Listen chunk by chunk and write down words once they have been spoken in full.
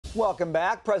Welcome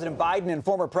back. President Biden and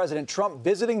former President Trump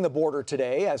visiting the border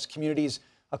today as communities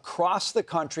across the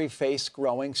country face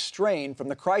growing strain from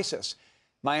the crisis.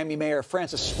 Miami Mayor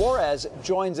Francis Suarez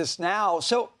joins us now.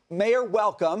 So, Mayor,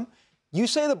 welcome. You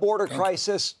say the border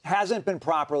crisis hasn't been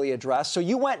properly addressed. So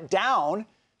you went down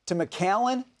to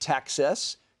McAllen,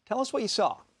 Texas. Tell us what you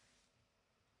saw.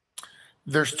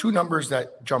 There's two numbers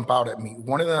that jump out at me.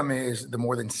 One of them is the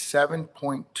more than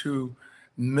 7.2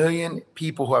 million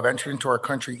people who have entered into our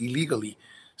country illegally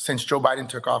since Joe Biden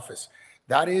took office.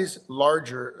 That is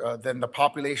larger than the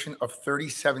population of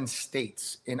 37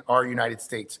 states in our United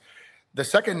States. The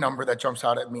second number that jumps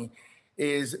out at me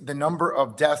is the number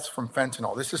of deaths from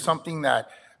fentanyl. This is something that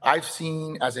I've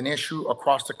seen as an issue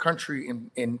across the country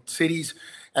in cities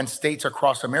and states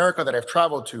across America that I've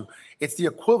traveled to. It's the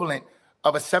equivalent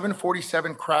of a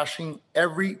 747 crashing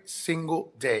every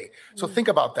single day. So think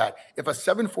about that. If a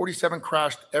 747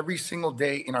 crashed every single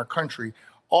day in our country,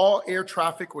 all air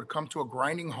traffic would come to a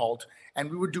grinding halt,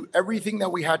 and we would do everything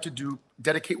that we had to do,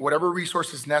 dedicate whatever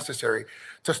resources necessary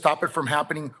to stop it from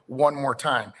happening one more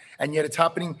time. And yet it's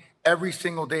happening every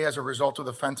single day as a result of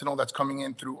the fentanyl that's coming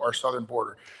in through our southern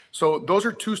border. So those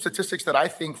are two statistics that I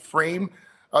think frame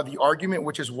the argument,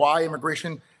 which is why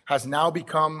immigration has now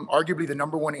become arguably the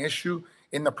number one issue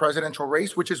in the presidential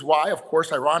race, which is why, of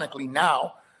course, ironically,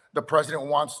 now the president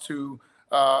wants to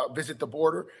visit the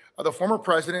border. The former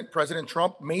president, President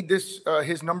Trump, made this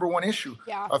his number one issue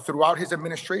throughout his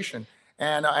administration.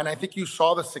 And I think you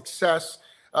saw the success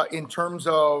in terms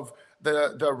of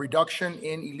the reduction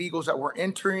in illegals that were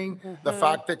entering, the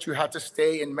fact that you had to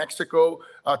stay in Mexico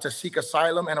to seek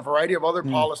asylum, and a variety of other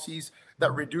policies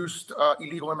that reduced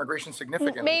illegal immigration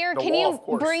significantly. Mayor, can you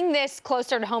bring this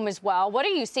closer to home as well? What are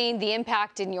you seeing the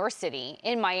impact in your city,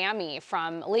 in Miami,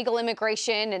 from illegal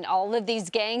immigration and all of these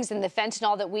gangs and the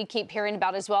fentanyl that we keep hearing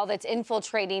about as well that's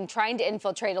infiltrating, trying to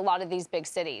infiltrate a lot of these big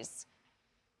cities?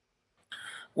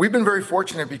 We've been very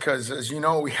fortunate because, as you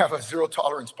know, we have a zero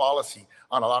tolerance policy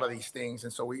on a lot of these things.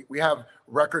 And so we have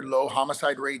record low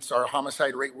homicide rates. Our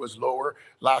homicide rate was lower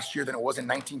last year than it was in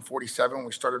 1947 when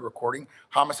we started recording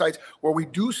homicides. Where we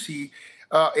do see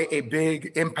a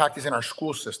big impact is in our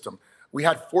school system. We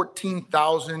had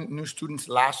 14,000 new students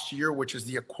last year, which is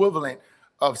the equivalent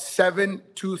of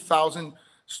 2,000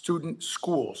 student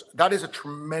schools. That is a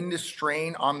tremendous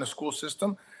strain on the school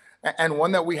system, and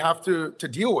one that we have to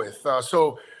deal with.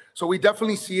 So we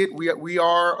definitely see it. We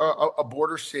are a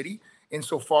border city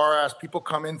insofar as people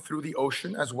come in through the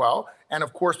ocean as well. And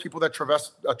of course, people that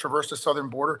traverse the southern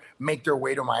border make their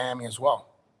way to Miami as well.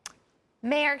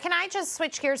 Mayor, can I just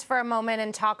switch gears for a moment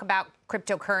and talk about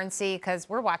cryptocurrency? Because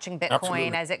we're watching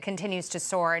Bitcoin as it continues to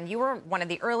soar. And you were one of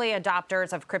the early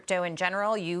adopters of crypto in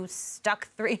general. You stuck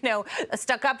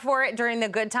up for it during the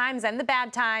good times and the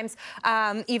bad times,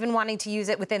 even wanting to use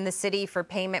it within the city for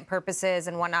payment purposes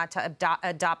and whatnot to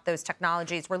adopt those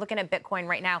technologies. We're looking at Bitcoin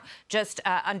right now, just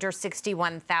under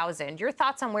 61,000. Your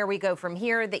thoughts on where we go from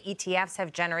here? The ETFs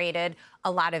have generated a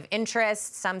lot of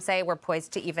interest. Some say we're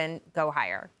poised to even go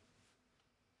higher.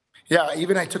 Yeah,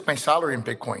 even I took my salary in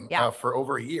Bitcoin for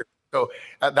over a year. So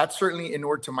that's certainly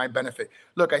inured to my benefit.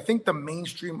 Look, I think the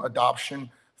mainstream adoption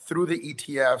through the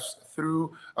ETFs,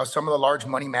 through some of the large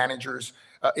money managers,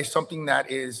 is something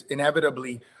that is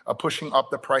inevitably pushing up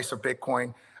the price of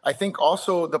Bitcoin. I think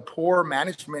also the poor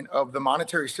management of the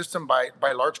monetary system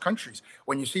by large countries.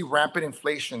 When you see rampant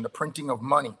inflation, the printing of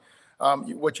money,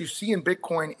 what you see in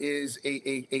Bitcoin is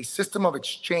a system of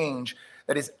exchange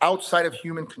that is outside of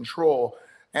human control.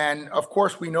 And of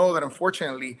course, we know that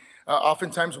unfortunately,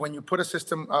 oftentimes when you put a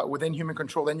system within human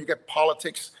control, then you get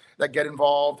politics that get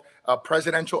involved,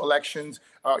 presidential elections.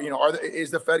 Is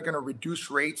the Fed going to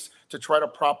reduce rates to try to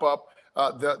prop up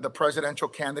the presidential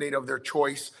candidate of their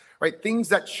choice? Right? Things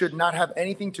that should not have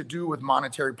anything to do with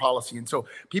monetary policy. And so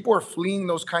people are fleeing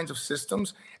those kinds of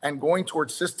systems and going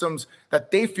towards systems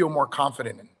that they feel more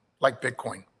confident in, like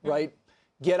Bitcoin. Right.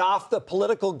 Get off the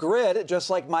political grid,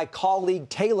 just like my colleague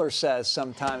Taylor says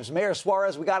sometimes. Mayor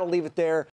Suarez, we got to leave it there.